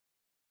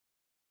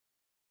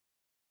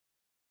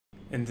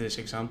In this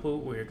example,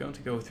 we are going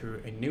to go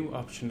through a new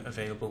option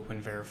available when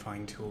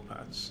verifying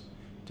toolpaths.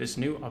 This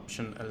new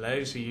option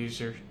allows the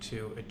user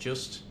to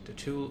adjust the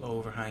tool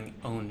overhang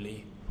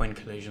only when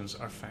collisions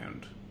are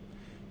found.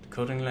 The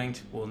cutting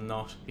length will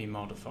not be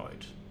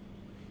modified.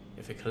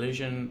 If a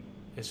collision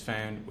is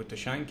found with the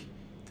shank,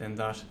 then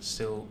that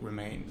still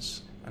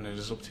remains, and it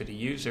is up to the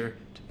user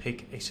to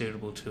pick a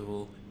suitable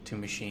tool to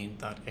machine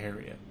that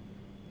area.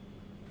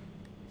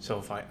 So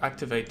if I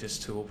activate this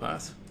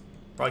toolpath,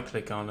 right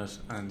click on it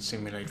and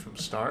simulate from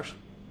start.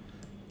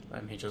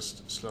 Let me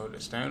just slow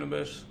this down a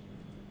bit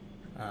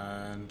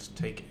and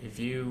take a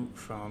view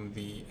from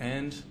the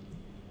end,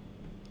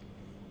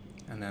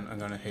 and then I'm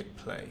going to hit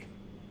play.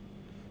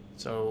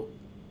 So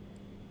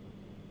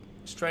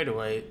straight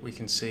away we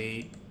can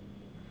see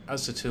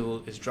as the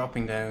tool is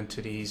dropping down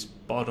to these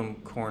bottom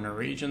corner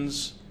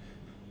regions.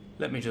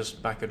 Let me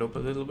just back it up a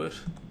little bit,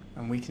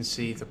 and we can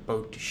see that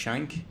both the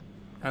shank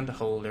and the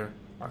holder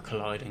are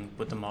colliding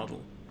with the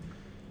model.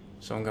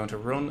 So I'm going to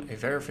run a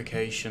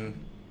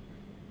verification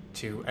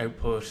to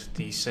output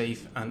the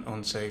safe and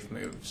unsafe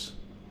moves.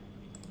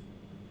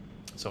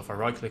 So if I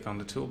right click on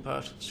the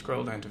toolpath,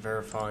 scroll down to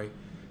verify,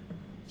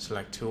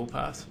 select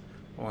toolpath,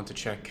 I want to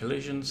check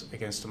collisions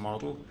against the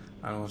model,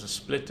 and I want to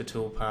split the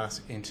toolpath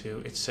into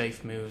its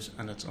safe moves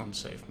and its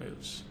unsafe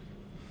moves.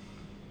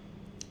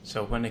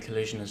 So when a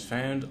collision is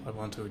found, I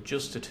want to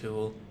adjust the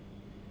tool,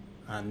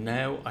 and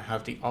now I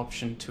have the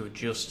option to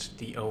adjust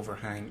the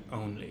overhang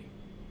only.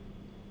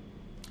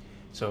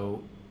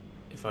 So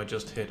if I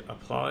just hit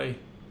apply,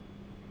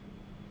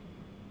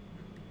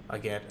 I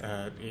get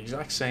the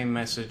exact same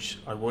message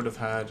I would have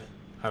had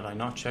I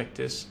not checked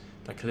this,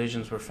 that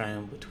collisions were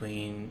found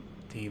between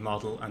the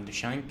model and the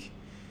shank,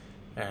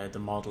 the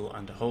model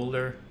and the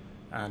holder,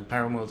 and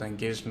PowerMILL then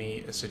gives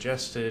me a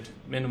suggested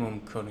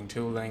minimum cutting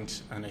tool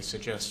length and a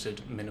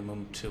suggested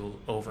minimum tool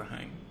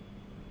overhang.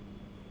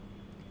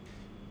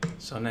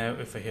 So now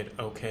if I hit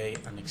OK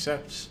and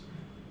accept,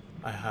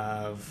 I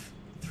have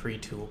three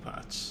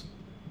toolpaths.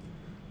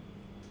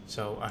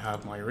 So I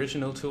have my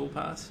original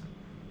toolpath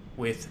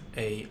with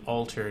a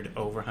altered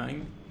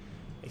overhang,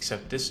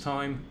 except this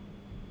time,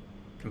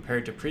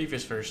 compared to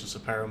previous versions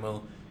of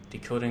PowerMILL, the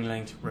cutting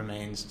length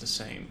remains the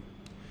same.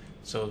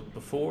 So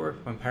before,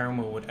 when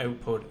PowerMILL would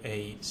output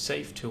a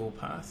safe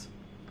toolpath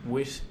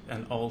with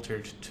an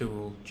altered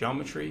tool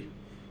geometry,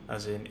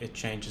 as in it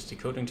changes the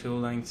cutting tool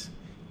length,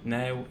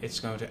 now it's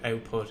going to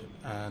output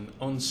an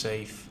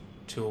unsafe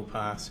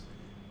toolpath,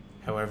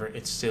 however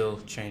it still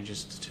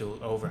changes the tool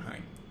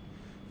overhang.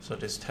 So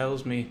this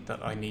tells me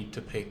that I need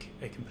to pick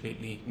a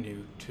completely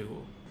new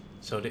tool.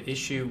 So the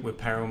issue with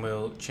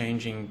PowerMILL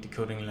changing the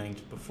cutting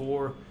length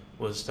before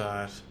was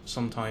that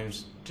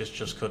sometimes this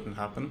just couldn't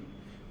happen.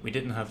 We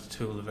didn't have the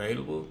tool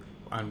available,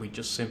 and we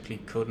just simply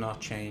could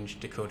not change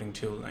the cutting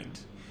tool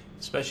length.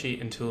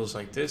 Especially in tools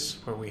like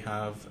this, where we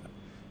have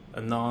a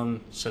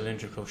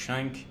non-cylindrical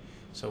shank,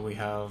 so we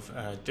have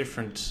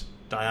different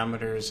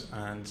diameters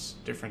and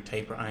different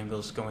taper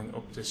angles going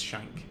up this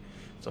shank.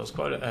 So it's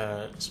quite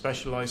a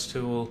specialized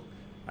tool,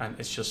 and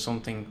it's just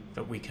something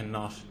that we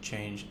cannot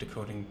change the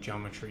cutting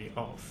geometry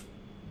of.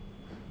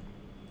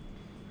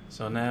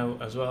 So now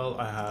as well,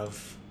 I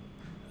have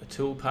a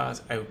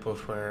toolpath output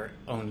where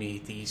only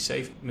the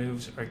safe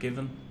moves are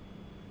given,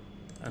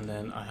 and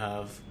then I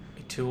have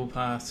a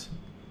toolpath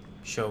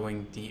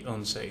showing the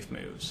unsafe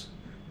moves.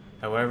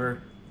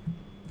 However,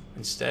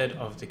 instead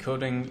of the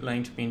cutting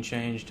length being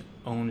changed,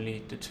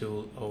 only the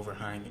tool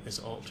overhang is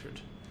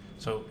altered.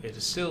 So it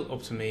is still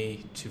up to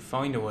me to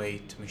find a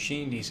way to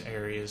machine these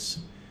areas,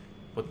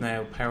 but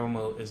now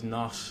PowerMILL is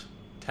not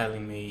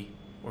telling me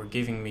or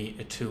giving me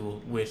a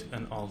tool with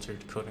an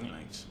altered cutting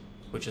length,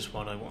 which is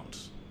what I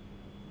want.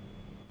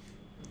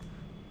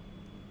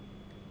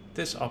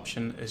 This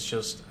option is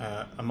just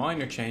a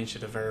minor change to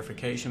the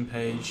verification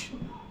page,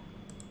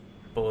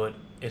 but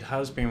it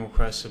has been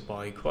requested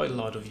by quite a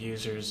lot of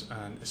users,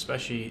 and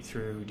especially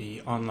through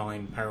the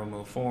online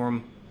PowerMILL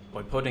forum.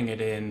 By putting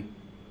it in,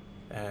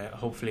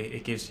 hopefully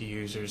it gives the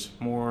users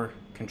more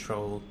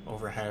control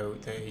over how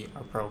they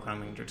are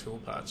programming their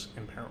toolpaths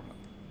in PowerMILL.